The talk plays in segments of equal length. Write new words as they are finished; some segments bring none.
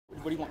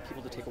what do you want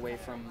people to take away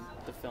from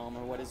the film,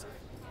 or what is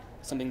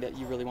something that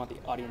you really want the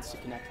audience to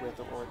connect with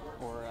or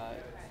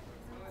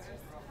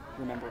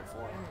remember it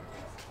for?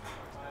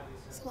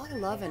 There's a lot of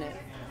love in it.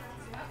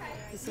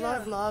 There's a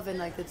lot of love and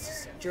like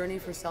this journey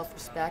for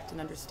self-respect and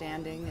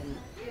understanding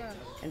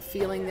and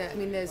feeling that. I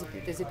mean, there's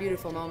a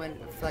beautiful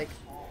moment of like,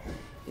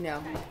 you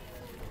know,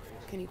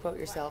 can you quote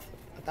yourself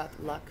about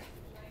luck?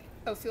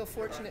 Oh, feel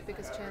fortunate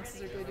because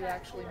chances are good you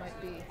actually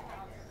might be.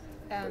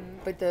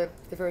 But the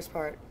first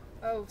part.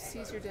 Oh,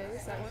 seize your day,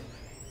 is that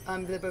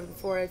one? But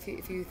before, if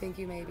you think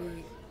you may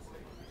be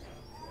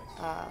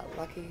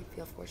lucky,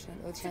 feel fortunate.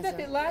 Oh, So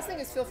the last thing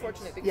is feel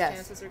fortunate because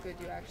chances are good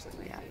you actually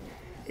might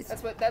be.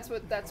 That's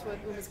what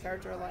Uma's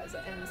character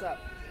Eliza ends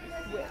up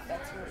with.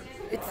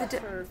 That's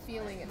her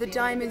feeling. At the the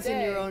diamonds end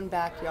of the in day. your own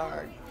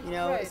backyard. You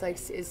know, Right. it's like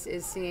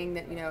is seeing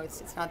that, you know,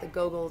 it's not the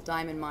Gogol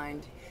diamond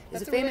mine.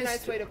 That's a really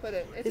nice way to put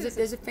it.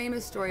 There's a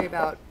famous story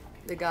about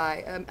the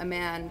guy, a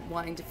man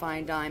wanting to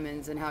find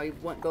diamonds, and how he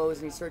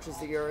goes and he searches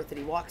the earth and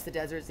he walks the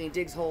deserts and he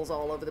digs holes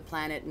all over the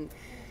planet, and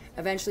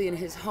eventually in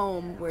his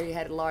home where he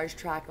had a large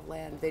tract of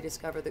land, they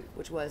discovered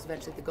which was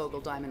eventually the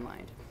Gogol diamond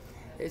mine.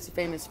 It's a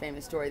famous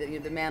story that, you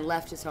know, the man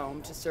left his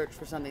home to search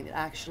for something that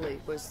actually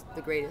was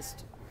the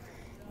greatest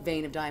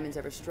vein of diamonds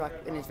ever struck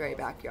in his very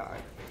backyard.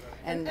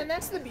 And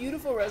that's the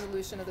beautiful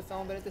resolution of the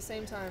film, but at the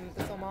same time,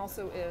 the film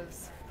also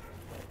is,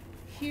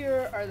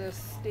 here are the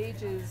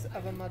stages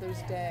of a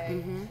mother's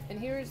day, and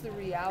here is the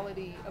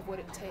reality of what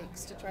it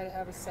takes to try to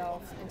have a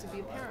self and to be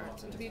a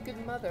parent and to be a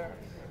good mother.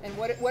 And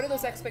what are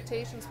those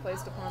expectations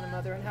placed upon a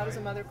mother, and how does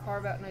a mother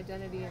carve out an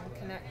identity and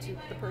connect to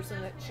the person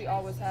that she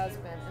always has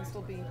been and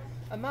still be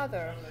a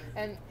mother?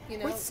 And, you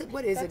know,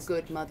 what is a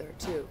good mother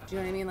too? Do you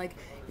know what I mean? Like,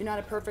 you're not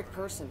a perfect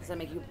person. Does that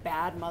make you a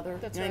bad mother?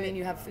 That's you know right. what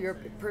I mean? You're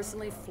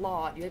personally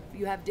flawed.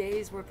 You have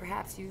days where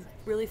perhaps you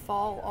really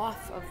fall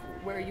off of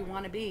where you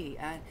want to be.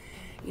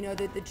 You know,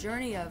 the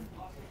journey of,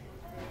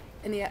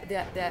 and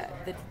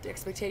the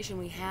expectation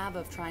we have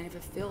of trying to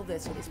fulfill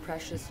this with these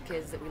precious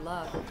kids that we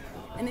love,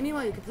 and then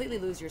meanwhile you completely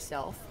lose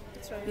yourself.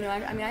 That's right. You know,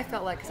 I mean, I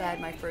felt like, because I had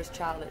my first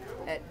child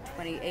at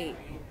 28,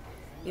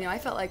 you know, I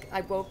felt like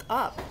I woke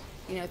up.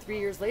 You know, 3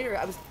 years later,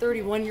 I was a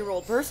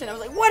 31-year-old person. I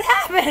was like, what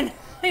happened?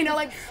 You know,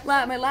 like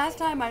my last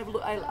time I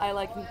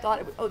like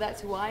thought, oh,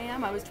 that's who I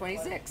am. I was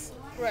 26.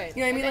 Right.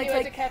 You know what I mean? And then you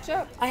had to catch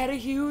up. I had a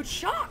huge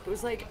shock. It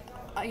was like,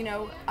 you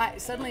know,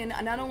 suddenly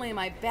not only am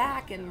I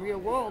back in the real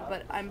world,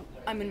 but I'm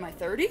in my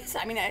 30s.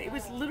 I mean, it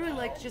was literally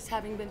like just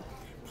having been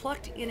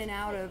plucked in and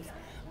out of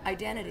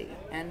identity.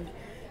 And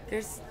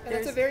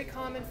that's a very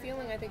common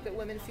feeling, I think, that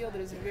women feel that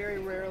is very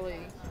rarely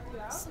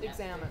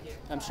examined.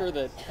 I'm sure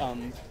that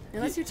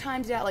unless you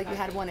timed it out, like you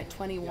had one at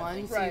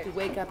 21, so you could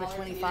wake up at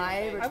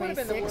 25 or 26. I would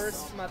have been the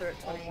worst mother at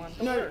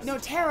 21. No,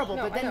 terrible.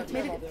 No, but then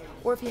maybe, terrible.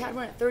 Or if you had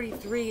one at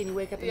 33 and you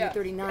wake up and you're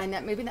 39,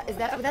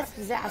 that's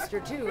disaster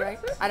too, right?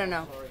 I don't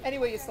know. Any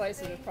way you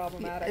slice it is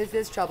problematic.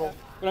 It's trouble.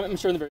 but I'm sure in the very